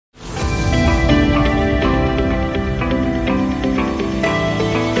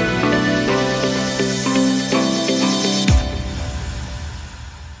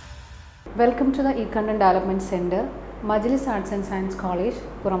Welcome to the E-Content Development Center, Majlis Arts and Science College,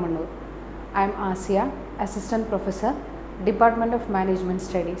 Puramannur. I am Asia, Assistant Professor, Department of Management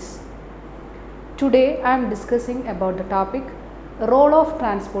Studies. Today I am discussing about the topic Role of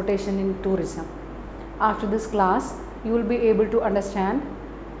Transportation in Tourism. After this class, you will be able to understand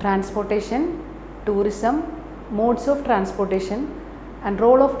transportation, tourism, modes of transportation and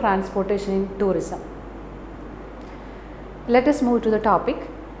role of transportation in tourism. Let us move to the topic.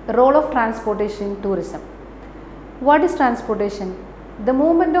 Role of transportation in tourism. What is transportation? The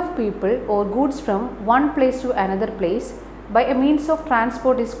movement of people or goods from one place to another place by a means of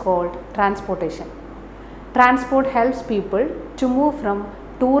transport is called transportation. Transport helps people to move from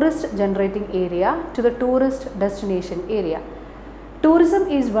tourist generating area to the tourist destination area. Tourism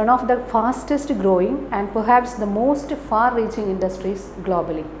is one of the fastest growing and perhaps the most far reaching industries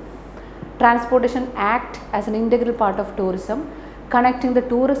globally. Transportation acts as an integral part of tourism, connecting the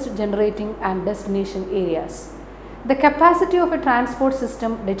tourist generating and destination areas. The capacity of a transport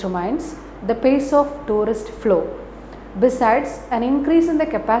system determines the pace of tourist flow. Besides an increase in the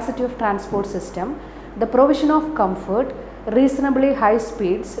capacity of transport system, the provision of comfort, reasonably high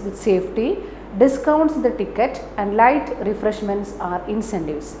speeds with safety, discounts in the ticket and light refreshments are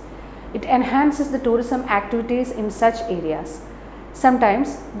incentives. It enhances the tourism activities in such areas.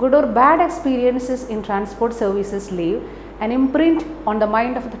 Sometimes good or bad experiences in transport services leave an imprint on the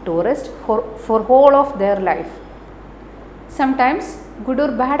mind of the tourist for whole of their life. Sometimes good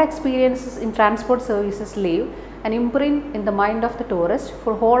or bad experiences in transport services leave an imprint in the mind of the tourist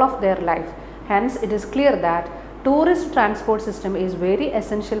for whole of their life. Hence, it is clear that tourist transport system is very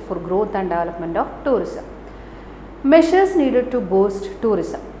essential for growth and development of tourism. Measures needed to boost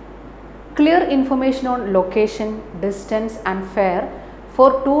tourism. Clear information on location, distance and fare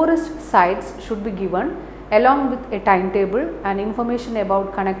for tourist sites should be given, along with a timetable and information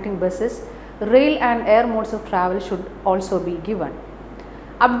about connecting buses, rail and air modes of travel should also be given.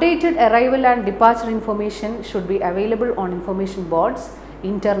 Updated arrival and departure information should be available on information boards,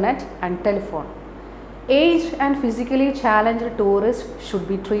 internet and telephone. Aged and physically challenged tourists should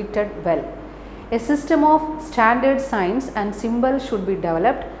be treated well. A system of standard signs and symbols should be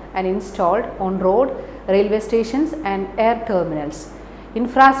developed and installed on road, railway stations and air terminals.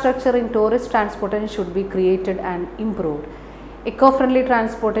 Infrastructure in tourist transportation should be created and improved. Eco-friendly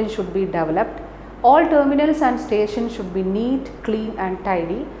transportation should be developed. All terminals and stations should be neat, clean and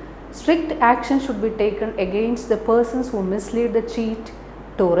tidy. Strict action should be taken against the persons who mislead the cheat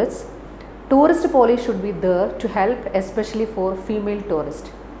tourists. Tourist police should be there to help, especially for female tourists.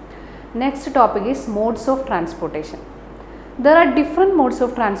 Next topic is modes of transportation. There are different modes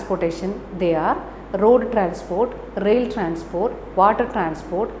of transportation. They are road transport, rail transport, water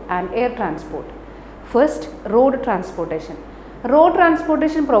transport and air transport. First, road transportation. Road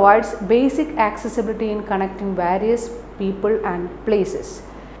transportation provides basic accessibility in connecting various people and places.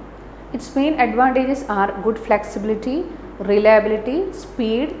 Its main advantages are good flexibility, reliability,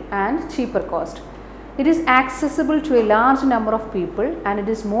 speed and cheaper cost. It is accessible to a large number of people and it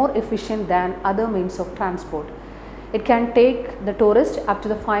is more efficient than other means of transport. It can take the tourist up to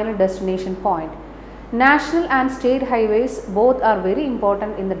the final destination point. National and state highways both are very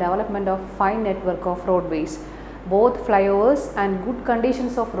important in the development of fine network of roadways. Both flyovers and good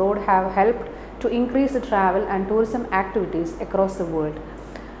conditions of road have helped to increase the travel and tourism activities across the world.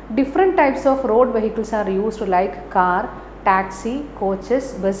 Different types of road vehicles are used like car, taxi,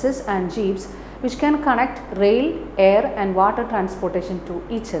 coaches, buses and jeeps, which can connect rail, air and water transportation to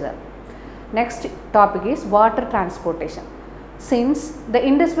each other. Next topic is water transportation. Since the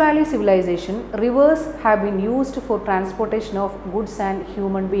Indus Valley civilization, rivers have been used for transportation of goods and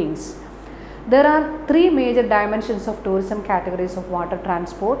human beings. There are three major dimensions of tourism categories of water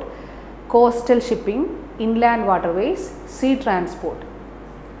transport: coastal shipping, inland waterways, sea transport.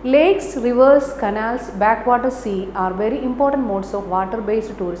 Lakes, rivers, canals, backwater sea are very important modes of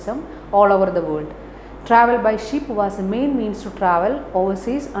water-based tourism all over the world. Travel by ship was the main means to travel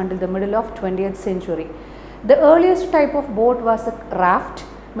overseas until the middle of 20th century. The earliest type of boat was a raft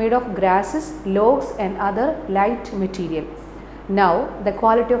made of grasses, logs and other light material. Now, the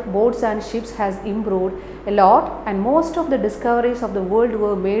quality of boats and ships has improved a lot and most of the discoveries of the world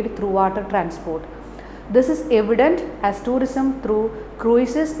were made through water transport. This is evident as tourism through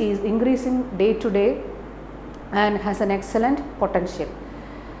cruises is increasing day to day and has an excellent potential.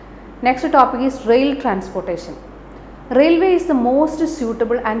 Next topic is rail transportation. Railway is the most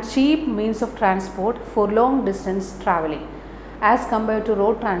suitable and cheap means of transport for long distance travelling. As compared to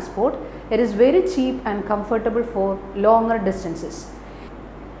road transport, it is very cheap and comfortable for longer distances.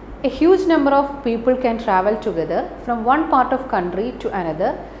 A huge number of people can travel together from one part of country to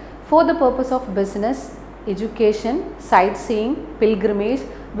another for the purpose of business, education, sightseeing, pilgrimage,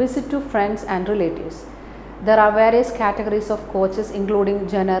 visit to friends and relatives. There are various categories of coaches including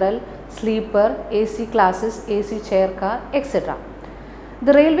general, sleeper, AC classes, AC chair car, etc.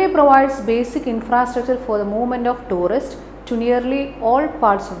 The railway provides basic infrastructure for the movement of tourists to nearly all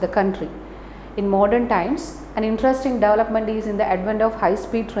parts of the country. In modern times, an interesting development is in the advent of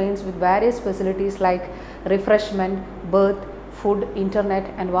high-speed trains with various facilities like refreshment, berth, food, internet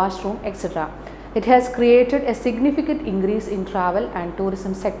and washroom, etc. It has created a significant increase in travel and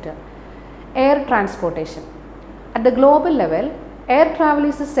tourism sector. Air transportation. At the global level, air travel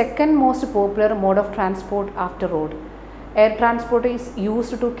is the second most popular mode of transport after road. Air transport is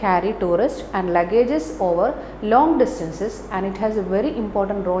used to carry tourists and luggages over long distances, and it has a very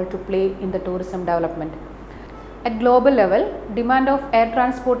important role to play in the tourism development. At global level, demand of air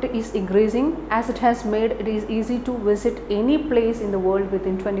transport is increasing as it has made it is easy to visit any place in the world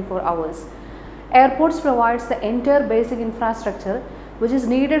within 24 hours. Airports provides the entire basic infrastructure which is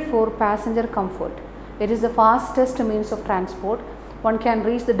needed for passenger comfort. It is the fastest means of transport. One can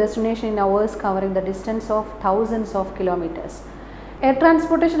reach the destination in hours, covering the distance of thousands of kilometers. Air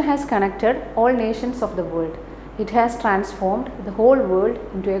transportation has connected all nations of the world. It has transformed the whole world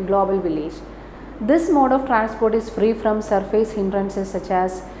into a global village. This mode of transport is free from surface hindrances such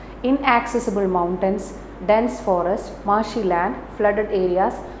as inaccessible mountains, dense forest, marshy land, flooded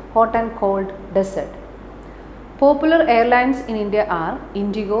areas, hot and cold desert. Popular airlines in India are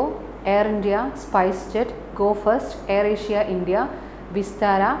Indigo, Air India, SpiceJet, Go First, AirAsia India,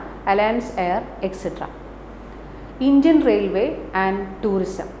 Vistara, Alliance Air, etc. Indian Railway and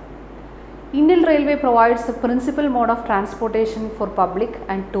tourism. Indian Railway provides the principal mode of transportation for public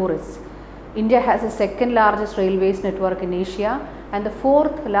and tourists. India has the second largest railways network in Asia and the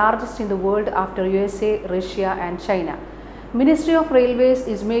fourth largest in the world after USA, Russia and China. Ministry of Railways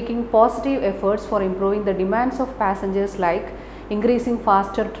is making positive efforts for improving the demands of passengers like increasing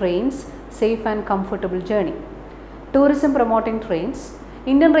faster trains, safe and comfortable journey. Tourism promoting trains.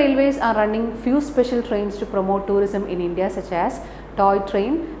 Indian Railways are running few special trains to promote tourism in India such as Toy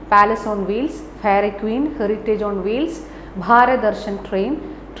Train, Palace on Wheels, Fairy Queen, Heritage on Wheels, Bharat Darshan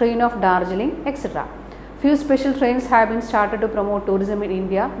Train, Train of Darjeeling, etc. Few special trains have been started to promote tourism in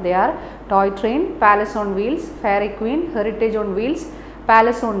India. They are Toy Train, Palace on Wheels, Fairy Queen, Heritage on Wheels,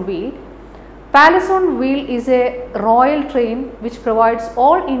 Palace on Wheel. Palace on Wheel is a royal train which provides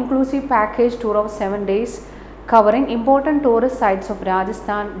all-inclusive package tour of 7 days covering important tourist sites of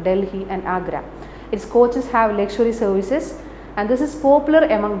Rajasthan, Delhi and Agra. Its coaches have luxury services and this is popular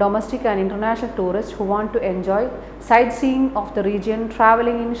among domestic and international tourists who want to enjoy sightseeing of the region,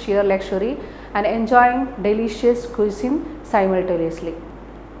 travelling in sheer luxury and enjoying delicious cuisine simultaneously.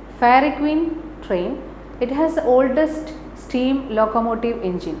 Fairy Queen train, it has the oldest steam locomotive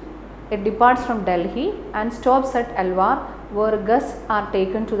engine. It departs from Delhi and stops at Alwar where guests are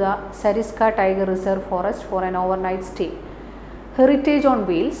taken to the Sariska Tiger Reserve Forest for an overnight stay. Heritage on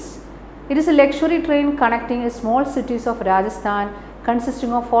Wheels. It is a luxury train connecting small cities of Rajasthan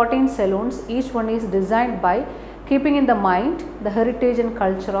consisting of 14 saloons. Each one is designed by keeping in the mind the heritage and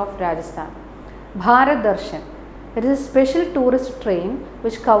culture of Rajasthan. Bharat Darshan. It is a special tourist train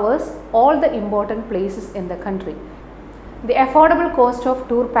which covers all the important places in the country. The affordable cost of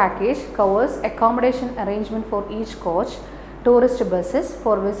tour package covers accommodation arrangement for each coach, tourist buses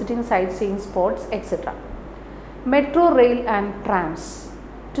for visiting sightseeing spots, etc. Metro rail and trams.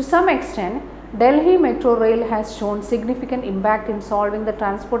 To some extent, Delhi Metro Rail has shown significant impact in solving the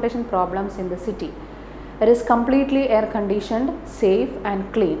transportation problems in the city. It is completely air conditioned, safe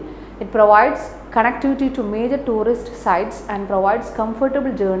and clean. It provides connectivity to major tourist sites and provides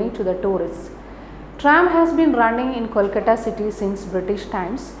comfortable journey to the tourists. Tram has been running in Kolkata city since British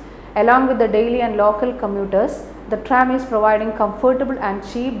times. Along with the daily and local commuters, the tram is providing comfortable and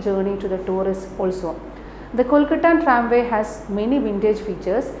cheap journey to the tourists also. The Kolkata tramway has many vintage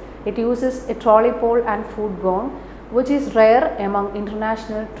features. It uses a trolley pole and foot gong, which is rare among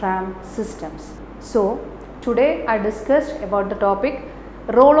international tram systems. So, today I discussed about the topic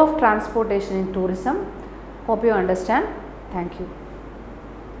role of transportation in tourism. Hope you understand. Thank you.